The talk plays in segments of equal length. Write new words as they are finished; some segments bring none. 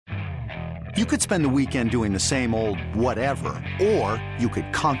You could spend the weekend doing the same old whatever, or you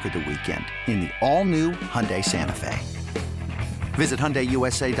could conquer the weekend in the all-new Hyundai Santa Fe. Visit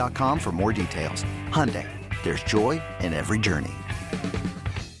HyundaiUSA.com for more details. Hyundai, there's joy in every journey.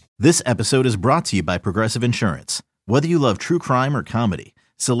 This episode is brought to you by Progressive Insurance. Whether you love true crime or comedy,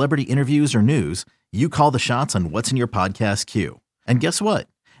 celebrity interviews or news, you call the shots on what's in your podcast queue. And guess what?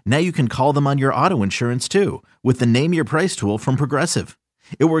 Now you can call them on your auto insurance too with the Name Your Price tool from Progressive.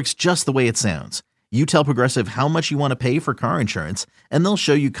 It works just the way it sounds. You tell Progressive how much you want to pay for car insurance, and they'll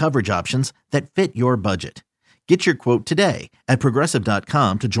show you coverage options that fit your budget. Get your quote today at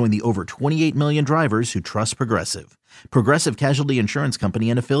Progressive.com to join the over 28 million drivers who trust Progressive. Progressive Casualty Insurance Company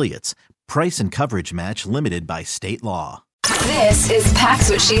and Affiliates. Price and coverage match limited by state law. This is Pax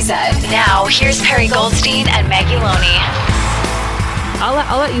What She Said. Now, here's Perry Goldstein and Maggie Loney.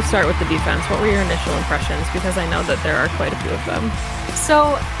 I'll let you start with the defense. What were your initial impressions? Because I know that there are quite a few of them.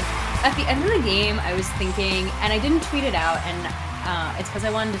 So at the end of the game, I was thinking, and I didn't tweet it out, and it's because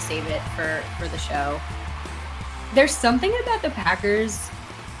I wanted to save it for the show. There's something about the Packers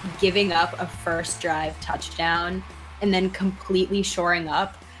giving up a first drive touchdown and then completely shoring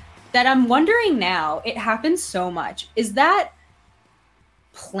up that I'm wondering now, it happens so much. Is that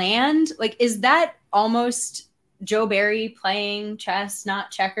planned? Like, is that almost Joe Barry playing chess, not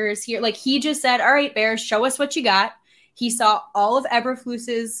checkers here? Like, he just said, all right, Bears, show us what you got. He saw all of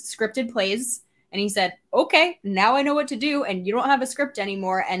Eberflus's scripted plays and he said, okay, now I know what to do. And you don't have a script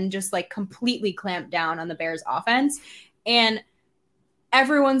anymore, and just like completely clamped down on the Bears offense. And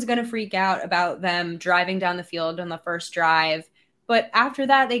everyone's going to freak out about them driving down the field on the first drive. But after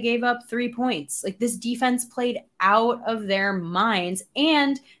that, they gave up 3 points. Like, this defense played out of their minds,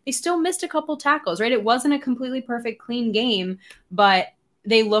 and they still missed a couple tackles, right? It wasn't a completely perfect, clean game, but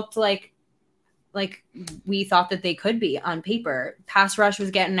they looked like we thought that they could be on paper. Pass rush was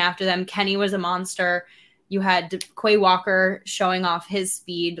getting after them. Kenny was a monster. You had Quay Walker showing off his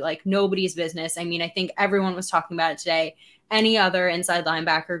speed like nobody's business. I mean, I think everyone was talking about it today. Any other inside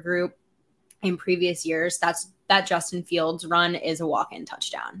linebacker group in previous years, that Justin Fields run is a walk-in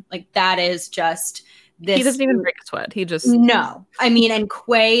touchdown. Like, that is just this. He doesn't even break a sweat. He just. No. I mean, and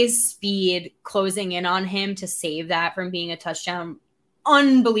Quay's speed closing in on him to save that from being a touchdown,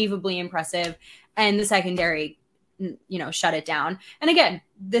 unbelievably impressive. And the secondary, shut it down. And again,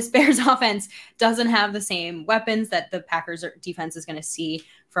 this Bears offense doesn't have the same weapons that the Packers defense is going to see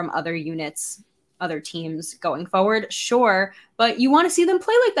from other units, other teams going forward. Sure. But you want to see them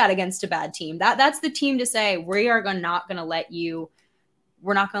play like that against a bad team. That's the team to say, we're not going to let you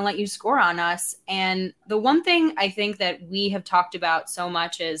score on us. And the one thing I think that we have talked about so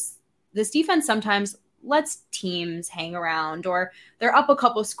much is this defense sometimes lets teams hang around, or they're up a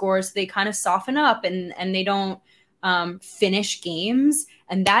couple scores, so they kind of soften up and they don't finish games.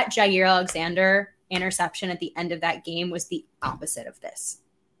 And that Jair Alexander interception at the end of that game was the opposite of this.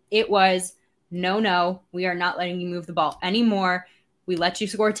 It was, no, we are not letting you move the ball anymore. We let you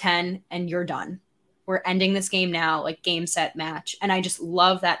score 10 and you're done. We're ending this game now, like game, set, match. And I just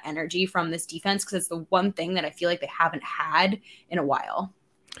love that energy from this defense, because it's the one thing that I feel like they haven't had in a while.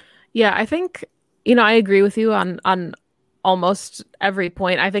 Yeah, I think, I agree with you on almost every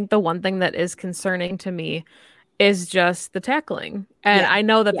point. I think the one thing that is concerning to me is just the tackling. And I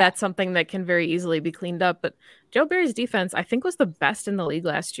know that that's something that can very easily be cleaned up, but Joe Barry's defense, I think, was the best in the league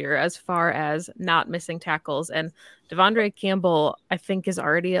last year as far as not missing tackles. And Devondre Campbell, I think, is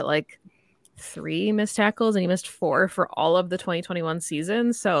already at like 3 missed tackles, and he missed 4 for all of the 2021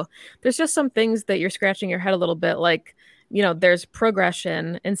 season. So there's just some things that you're scratching your head a little bit, like, there's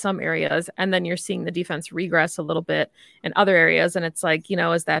progression in some areas, and then you're seeing the defense regress a little bit in other areas. And it's like,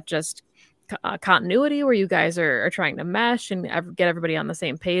 is that just continuity where you guys are trying to mesh and get everybody on the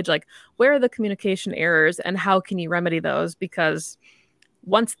same page? Like, where are the communication errors and how can you remedy those? Because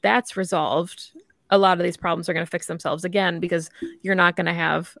once that's resolved, a lot of these problems are going to fix themselves again, because you're not going to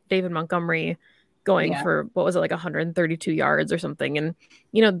have David Montgomery going for, what was it, like 132 yards or something. And,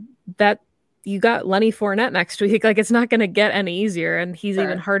 that you got Lenny Fournette next week. Like, it's not going to get any easier, and he's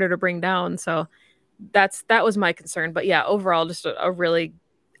even harder to bring down. So that was my concern. But yeah, overall, just a really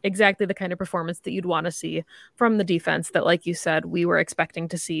exactly the kind of performance that you'd want to see from the defense that, like you said, we were expecting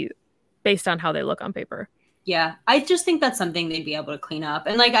to see based on how they look on paper. Yeah, I just think that's something they'd be able to clean up.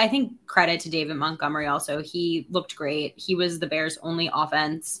 And I think credit to David Montgomery also. He looked great. He was the Bears' only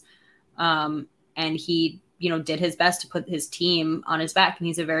offense. And he, did his best to put his team on his back, and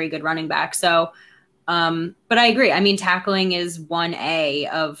he's a very good running back. So, but I agree. I mean, tackling is 1A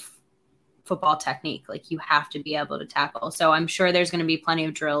of football technique. Like, you have to be able to tackle. So I'm sure there's going to be plenty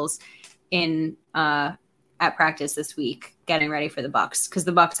of drills in at practice this week getting ready for the Bucs, because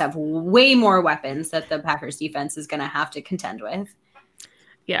the Bucs have way more weapons that the Packers defense is going to have to contend with.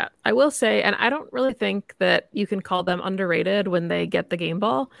 Yeah, I will say, and I don't really think that you can call them underrated when they get the game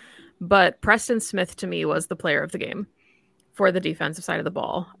ball, but Preston Smith to me was the player of the game for the defensive side of the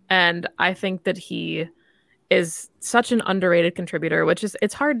ball. And I think that he is such an underrated contributor, which is,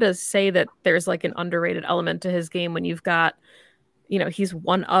 it's hard to say that there's like an underrated element to his game when you've got, he's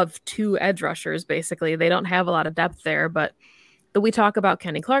one of two edge rushers, basically. They don't have a lot of depth there, but we talk about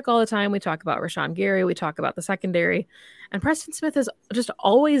Kenny Clark all the time. We talk about Rashawn Gary. We talk about the secondary. And Preston Smith is just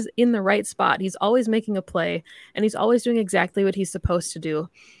always in the right spot. He's always making a play, and he's always doing exactly what he's supposed to do.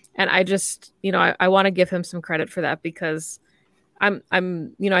 And I just, I want to give him some credit for that, because I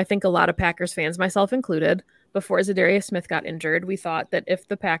think a lot of Packers fans, myself included, before Za'Darius Smith got injured, we thought that if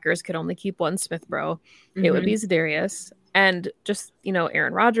the Packers could only keep one Smith bro, it would be Za'Darius. And just,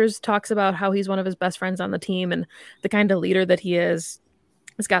 Aaron Rodgers talks about how he's one of his best friends on the team and the kind of leader that he is.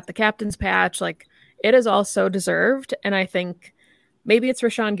 He's got the captain's patch. Like, it is all so deserved. And I think maybe it's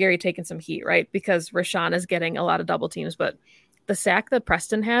Rashawn Gary taking some heat, right? Because Rashawn is getting a lot of double teams. But the sack that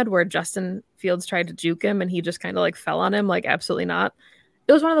Preston had where Justin Fields tried to juke him and he just kind of like fell on him, like, absolutely not.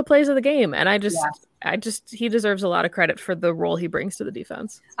 It was one of the plays of the game. And he deserves a lot of credit for the role he brings to the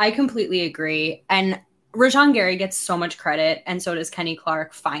defense. I completely agree. And Rashawn Gary gets so much credit, and so does Kenny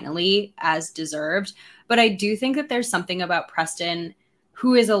Clark, finally, as deserved. But I do think that there's something about Preston,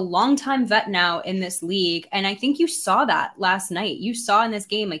 who is a longtime vet now in this league. And I think you saw that last night. You saw in this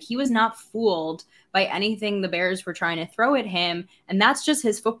game, like, he was not fooled by anything the Bears were trying to throw at him. And that's just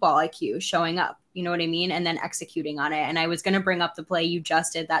his football IQ showing up. You know what I mean? And then executing on it. And I was going to bring up the play you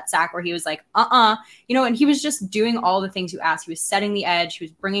just did, that sack where he was like, and he was just doing all the things you asked. He was setting the edge. He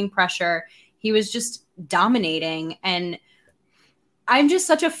was bringing pressure. He was just dominating. And I'm just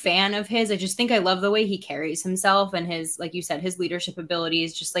such a fan of his. I just think I love the way he carries himself and his, like you said, his leadership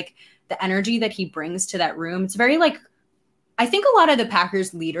abilities, just like the energy that he brings to that room. It's very like, I think a lot of the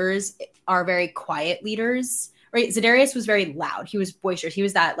Packers leaders are very quiet leaders, right? Za'Darius was very loud. He was boisterous. He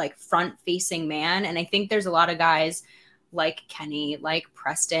was that like front facing man. And I think there's a lot of guys like Kenny, like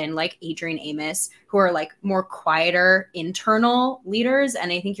Preston, like Adrian Amos, who are like more quieter internal leaders.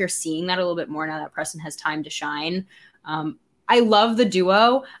 And I think you're seeing that a little bit more now that Preston has time to shine. I love the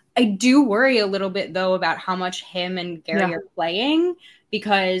duo. I do worry a little bit, though, about how much him and Gary are playing,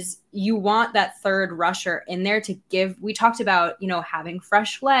 because you want that third rusher in there to give. We talked about, having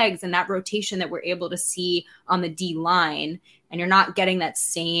fresh legs and that rotation that we're able to see on the D line, and you're not getting that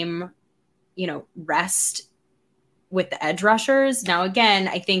same, rest with the edge rushers. Now, again,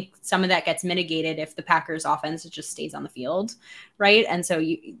 I think some of that gets mitigated if the Packers offense just stays on the field, right? And so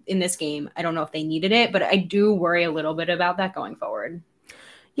in this game, I don't know if they needed it, but I do worry a little bit about that going forward.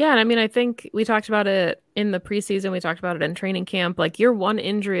 Yeah, and I mean, I think we talked about it in the preseason. We talked about it in training camp. Like, you're one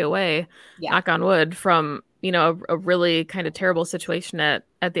injury away, knock on wood, from, a really kind of terrible situation at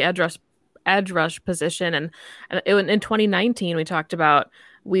the edge rush position. And in 2019, we talked about,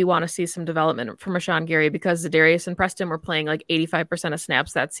 we want to see some development from Rashawn Gary, because Za'Darius and Preston were playing like 85% of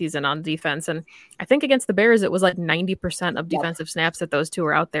snaps that season on defense. And I think against the Bears, it was like 90% of defensive snaps that those two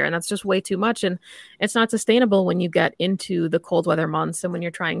were out there. And that's just way too much. And it's not sustainable when you get into the cold weather months and when you're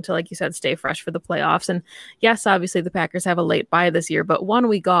trying to, like you said, stay fresh for the playoffs. And yes, obviously the Packers have a late bye this year, but 1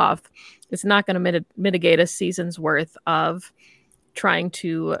 week off, it's not going to mitigate a season's worth of trying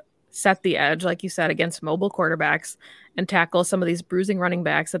to set the edge, like you said, against mobile quarterbacks and tackle some of these bruising running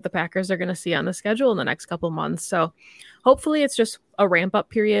backs that the Packers are going to see on the schedule in the next couple months. So hopefully it's just a ramp up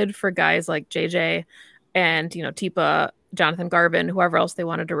period for guys like JJ and, Tipa, Jonathan Garvin, whoever else they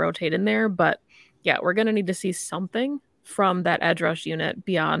wanted to rotate in there. But yeah, we're going to need to see something from that edge rush unit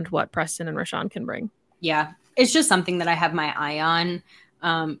beyond what Preston and Rashawn can bring. Yeah, it's just something that I have my eye on,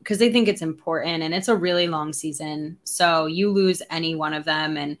 because they think it's important, and it's a really long season. So you lose any one of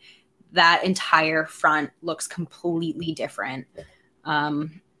them, and that entire front looks completely different.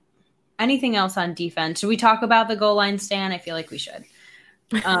 Anything else on defense? Should we talk about the goal line stand? I feel like we should.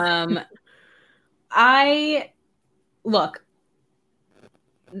 I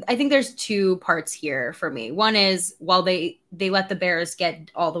think there's two parts here for me. One is, while they let the Bears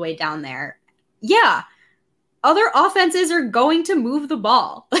get all the way down there, other offenses are going to move the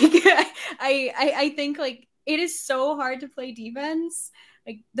ball. Like, I think, like, it is so hard to play defense.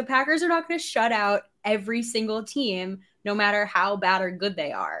 Like, the Packers are not going to shut out every single team, no matter how bad or good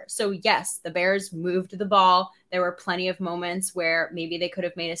they are. So yes, the Bears moved the ball. There were plenty of moments where maybe they could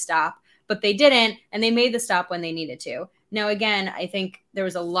have made a stop, but they didn't, and they made the stop when they needed to. Now, again, I think there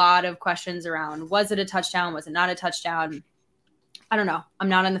was a lot of questions around, was it a touchdown? Was it not a touchdown? I don't know. I'm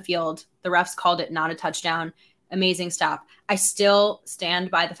not on the field. The refs called it not a touchdown. Amazing stop. I still stand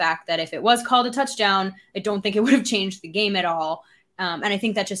by the fact that if it was called a touchdown, I don't think it would have changed the game at all. And I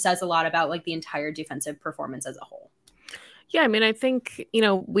think that just says a lot about like the entire defensive performance as a whole. Yeah, I mean, I think,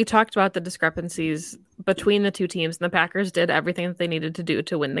 we talked about the discrepancies between the two teams, and the Packers did everything that they needed to do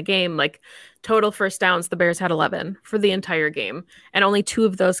to win the game. Like, total first downs, the Bears had 11 for the entire game, and only 2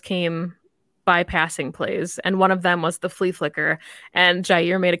 of those came by passing plays, and one of them was the flea flicker. And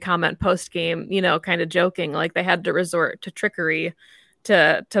Jair made a comment post-game, kind of joking, like they had to resort to trickery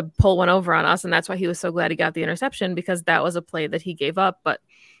to pull one over on us, and that's why he was so glad he got the interception, because that was a play that he gave up. But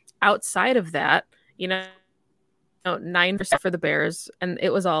outside of that, 9% for the Bears, and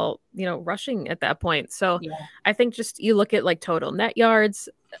it was all, rushing at that point. So yeah. I think just you look at like total net yards,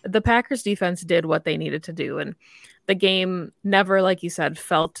 the Packers defense did what they needed to do. And the game never, like you said,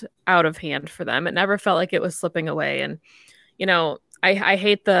 felt out of hand for them. It never felt like it was slipping away. And, I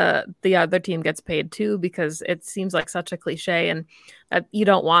hate the other team gets paid too, because it seems like such a cliche, and that you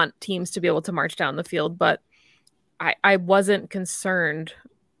don't want teams to be able to march down the field. But I wasn't concerned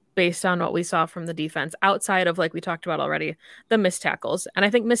based on what we saw from the defense, outside of, like we talked about already, the missed tackles. And I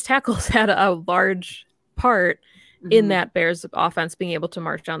think missed tackles had a large part in that Bears offense being able to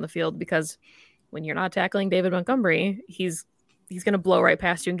march down the field, because when you're not tackling David Montgomery, he's going to blow right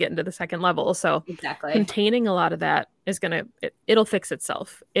past you and get into the second level. So exactly, containing a lot of that is it'll fix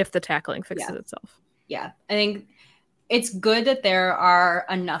itself if the tackling fixes itself. Yeah, I think it's good that there are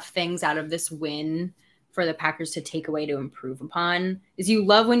enough things out of this win for the Packers to take away to improve upon. Is you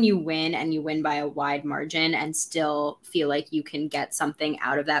love when you win and you win by a wide margin and still feel like you can get something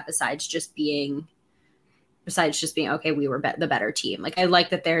out of that besides just being okay, we were the better team. Like, I like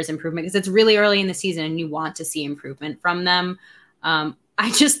that there's improvement, because it's really early in the season and you want to see improvement from them.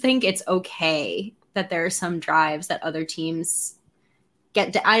 I just think it's okay that there are some drives that other teams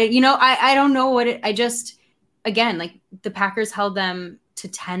get to, I don't know what again, like the Packers held them to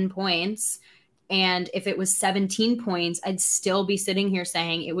 10 points. And if it was 17 points, I'd still be sitting here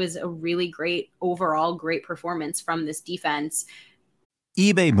saying it was a really great performance from this defense.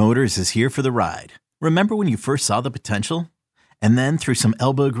 eBay Motors is here for the ride. Remember when you first saw the potential? And then through some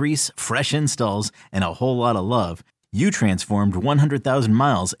elbow grease, fresh installs, and a whole lot of love, you transformed 100,000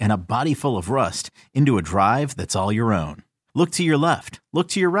 miles and a body full of rust into a drive that's all your own. Look to your left. Look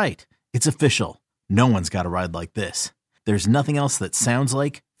to your right. It's official. No one's got a ride like this. There's nothing else that sounds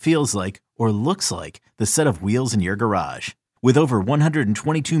like, feels like, or looks like the set of wheels in your garage. With over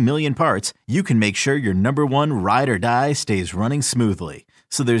 122 million parts, you can make sure your number one ride or die stays running smoothly,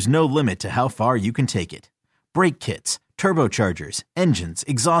 so there's no limit to how far you can take it. Brake kits, turbochargers, engines,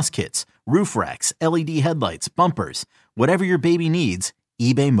 exhaust kits, roof racks, LED headlights, bumpers, whatever your baby needs,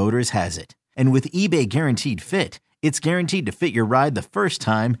 eBay Motors has it. And with eBay Guaranteed Fit, it's guaranteed to fit your ride the first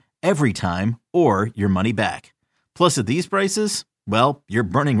time, every time, or your money back. Plus, at these prices, well, you're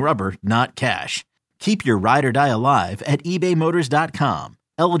burning rubber, not cash. Keep your ride or die alive at ebaymotors.com.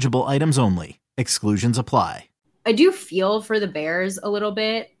 Eligible items only. Exclusions apply. I do feel for the Bears a little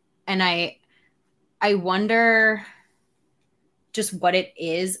bit, and I wonder just what it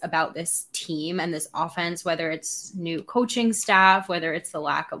is about this team and this offense, whether it's new coaching staff, whether it's the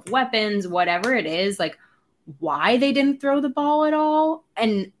lack of weapons, whatever it is, like why they didn't throw the ball at all.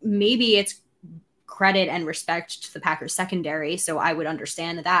 And maybe it's credit and respect to the Packers secondary, so I would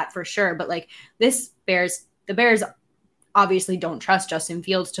understand that for sure. But like the Bears obviously don't trust Justin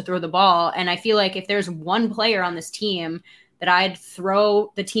Fields to throw the ball. And I feel like if there's one player on this team that I'd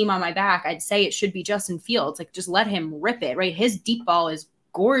throw the team on my back, I'd say it should be Justin Fields. Like, just let him rip it, right? His deep ball is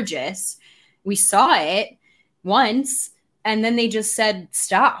gorgeous. We saw it once, and then they just said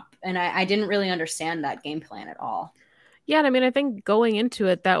stop. And I didn't really understand that game plan at all. Yeah, and I mean, I think going into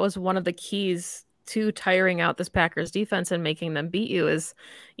it, that was one of the keys to tiring out this Packers defense and making them beat you is,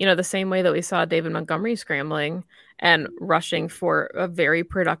 the same way that we saw David Montgomery scrambling and rushing for a very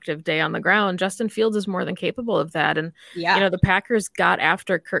productive day on the ground. Justin Fields is more than capable of that. And, the Packers got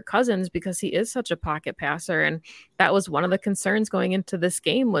after Kirk Cousins because he is such a pocket passer. And that was one of the concerns going into this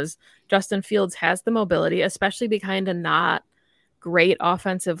game was Justin Fields has the mobility, especially behind a not great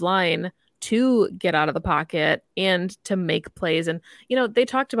offensive line, to get out of the pocket and to make plays. And, they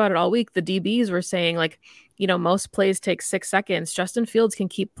talked about it all week. The DBs were saying most plays take 6 seconds. Justin Fields can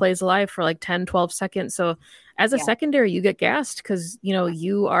keep plays alive for like 10, 12 seconds. So as a secondary, you get gassed because,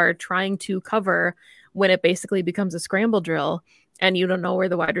 you are trying to cover when it basically becomes a scramble drill and you don't know where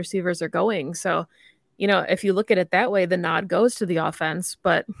the wide receivers are going. So, if you look at it that way, the nod goes to the offense.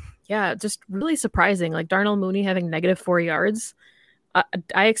 But yeah, just really surprising. Like Darnell Mooney having -4 yards.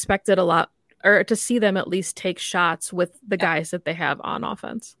 I expected a lot, or to see them at least take shots with the guys that they have on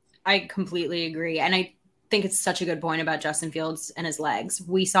offense. I completely agree. And I think it's such a good point about Justin Fields and his legs.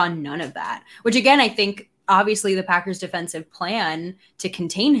 We saw none of that, which again, I think obviously the Packers defensive plan to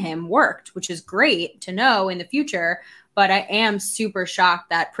contain him worked, which is great to know in the future. But I am super shocked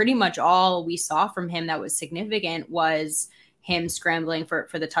that pretty much all we saw from him that was significant was him scrambling for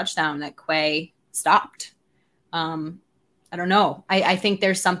the touchdown that Quay stopped. I don't know. I think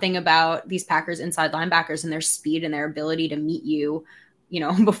there's something about these Packers inside linebackers and their speed and their ability to meet you,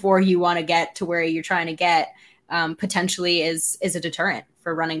 before you want to get to where you're trying to get, potentially is a deterrent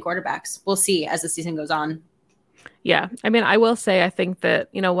for running quarterbacks. We'll see as the season goes on. Yeah. I mean, I will say, I think that,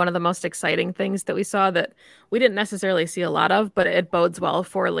 one of the most exciting things that we saw that we didn't necessarily see a lot of, but it bodes well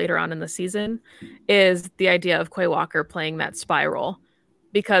for later on in the season, is the idea of Quay Walker playing that spy role,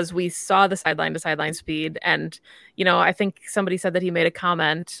 because we saw the sideline to sideline speed. And, I think somebody said that he made a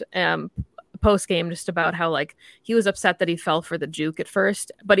comment post game just about how he was upset that he fell for the juke at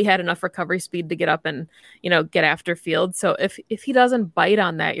first, but he had enough recovery speed to get up and, get after Field. So if he doesn't bite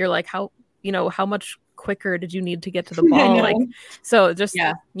on that, you're like, how much quicker did you need to get to the ball? So just,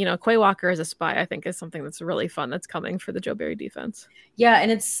 Quay Walker as a spy, I think is something that's really fun that's coming for the Joe Barry defense. Yeah.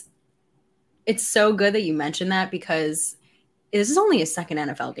 And it's so good that you mentioned that, because this is only his second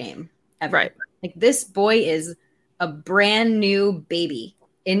NFL game ever. Right. This boy is a brand new baby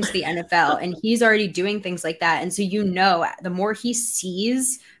into the NFL, and he's already doing things like that. And so, the more he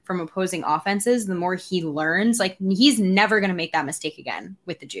sees from opposing offenses, the more he learns. He's never going to make that mistake again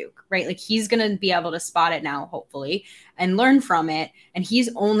with the juke, right? He's going to be able to spot it now, hopefully, and learn from it. And he's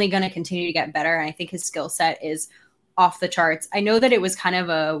only going to continue to get better. And I think his skill set is off the charts. I know that it was kind of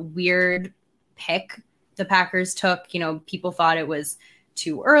a weird pick the Packers took. People thought it was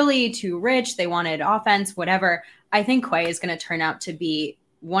too early, too rich. They wanted offense, whatever. I think Quay is going to turn out to be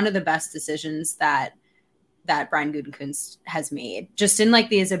one of the best decisions that Brian Gutekunst has made, just in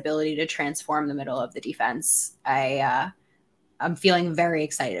his ability to transform the middle of the defense. I'm feeling very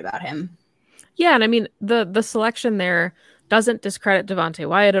excited about him. Yeah. And I mean, the selection there doesn't discredit Devontae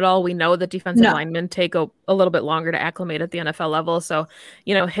Wyatt at all. We know that defensive linemen take a little bit longer to acclimate at the NFL level. So,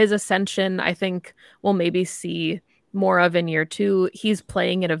 his ascension, I think we'll maybe see more of in year 2. He's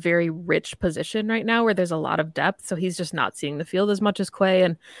playing in a very rich position right now where there's a lot of depth. So he's just not seeing the field as much as Quay.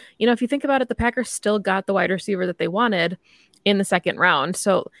 And, if you think about it, the Packers still got the wide receiver that they wanted in the second round.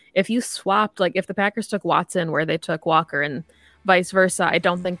 So if you swapped, if the Packers took Watson where they took Walker and vice versa, I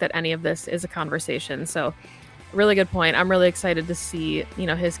don't think that any of this is a conversation. So really good point. I'm really excited to see,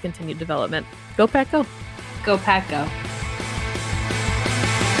 his continued development. Go Pack, go. Go Pack, go.